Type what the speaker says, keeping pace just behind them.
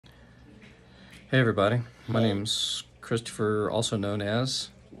Hey everybody, my name's Christopher, also known as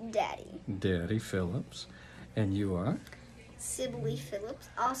Daddy Phillips, and you are? Cybele Phillips,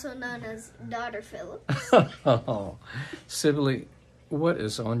 also known as Daughter Phillips. Oh, Cybele, what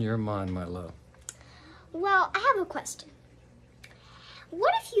is on your mind, my love? Well, I have a question.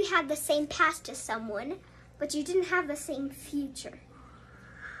 What if you had the same past as someone, but you didn't have the same future?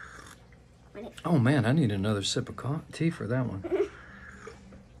 Oh man, I need another sip of tea for that one.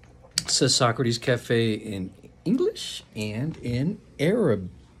 It says Socrates Cafe in English and in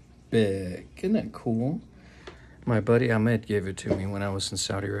Arabic. Isn't that cool? My buddy Ahmed gave it to me when I was in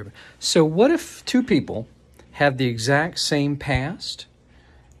Saudi Arabia. So what if two people have the exact same past?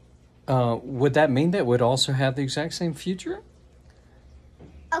 Would that mean that would also have the exact same future?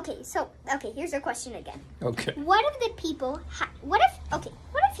 Okay, here's the question again. Okay. What if the people, what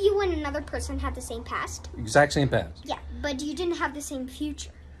if you and another person had the same past? Exact same past? Yeah, but you didn't have the same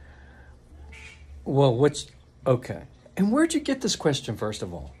future. Well, okay. And where'd you get this question, first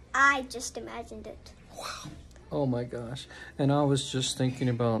of all? I just imagined it. Wow. Oh my gosh. And I was just thinking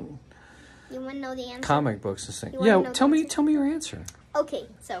about You want to know the answer? comic books and things. Yeah, tell me your answer. Okay,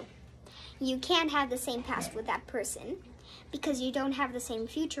 so you can't have the same past with that person because you don't have the same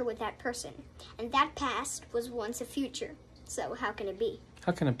future with that person. And that past was once a future. So how can it be?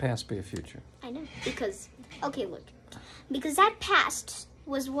 How can a past be a future? I know, because that past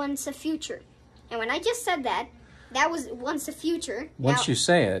was once a future. And when I just said that was once a future. Once you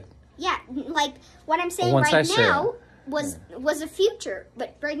say it. Yeah, like what I'm saying was a future,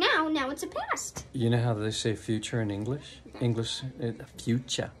 but right now it's a past. You know how they say future in English? English,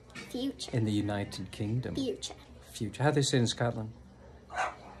 future. Future. In the United Kingdom. Future. Future. How do they say it in Scotland?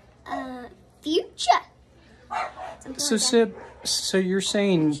 Future. So, Sib, so you're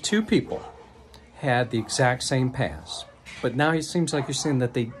saying two people had the exact same past, but now it seems like you're saying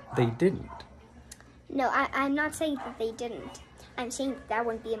that they didn't. No, I'm not saying that they didn't. I'm saying that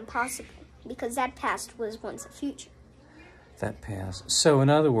wouldn't be impossible because that past was once a future. That past. So in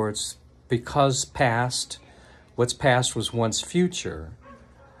other words, because what's past was once future,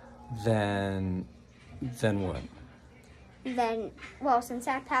 then what? Then, well, since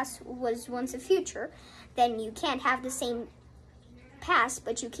that past was once a future, then you can't have the same past,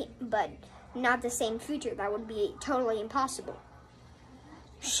 but not the same future. That would be totally impossible.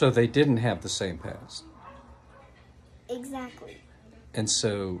 So they didn't have the same past. Exactly. And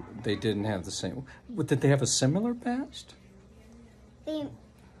so they didn't have the same. Did they have a similar past? But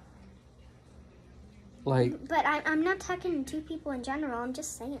I'm not talking to two people in general. I'm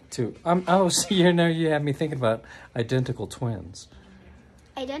just saying. You had me thinking about identical twins.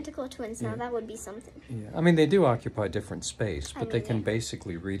 Identical twins. Now that would be something. Yeah, I mean they do occupy different space, but they can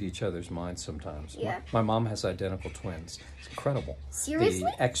basically read each other's minds sometimes. Yeah. My mom has identical twins. It's incredible. Seriously?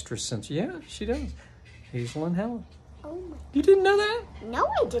 The extra sense. Yeah, she does. Hazel and Helen. Oh my. You didn't know that? No,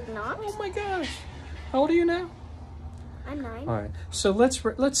 I did not. Oh my gosh. How old are you now? I'm 9. All right. So let's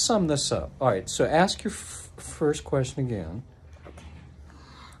sum this up. All right. So ask your first question again. Okay.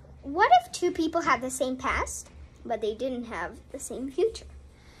 What if two people had the same past, but they didn't have the same future?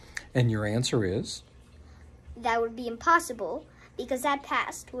 And your answer is? That would be impossible because that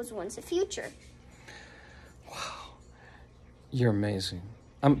past was once a future. Wow. You're amazing.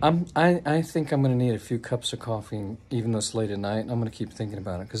 I think I'm going to need a few cups of coffee, even though it's late at night. I'm going to keep thinking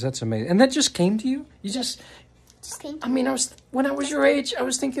about it because that's amazing. And that just came to you? You just came to me. When I was your age, I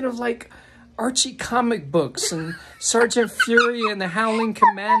was thinking of like Archie comic books and Sergeant Fury and the Howling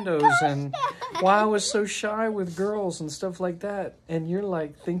Commandos and why I was so shy with girls and stuff like that. And you're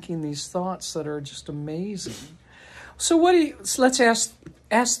like thinking these thoughts that are just amazing. So let's ask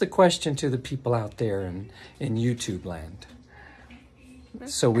the question to the people out there in YouTube land.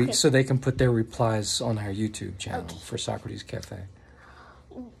 So they can put their replies on our YouTube channel for Socrates Cafe.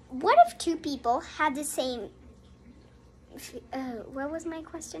 What if two people had the same? What was my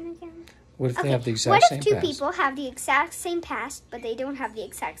question again? What if they have the exact same past? What if two people have the exact same past, but they don't have the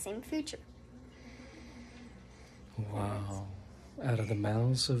exact same future? Wow. Out of the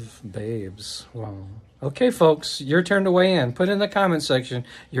mouths of babes. Wow. Okay, folks, your turn to weigh in. Put in the comment section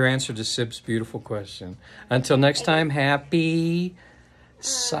your answer to Sib's beautiful question. Until next time, happy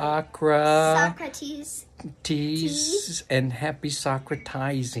Socrates and happy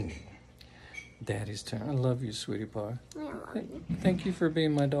Socratizing. Daddy's turn. I love you, sweetie pie. I love you. Thank you for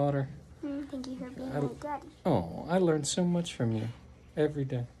being my daughter. Thank you for being my daddy. Oh, I learned so much from you every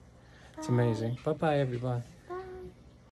day. It's amazing. Bye-bye, everybody.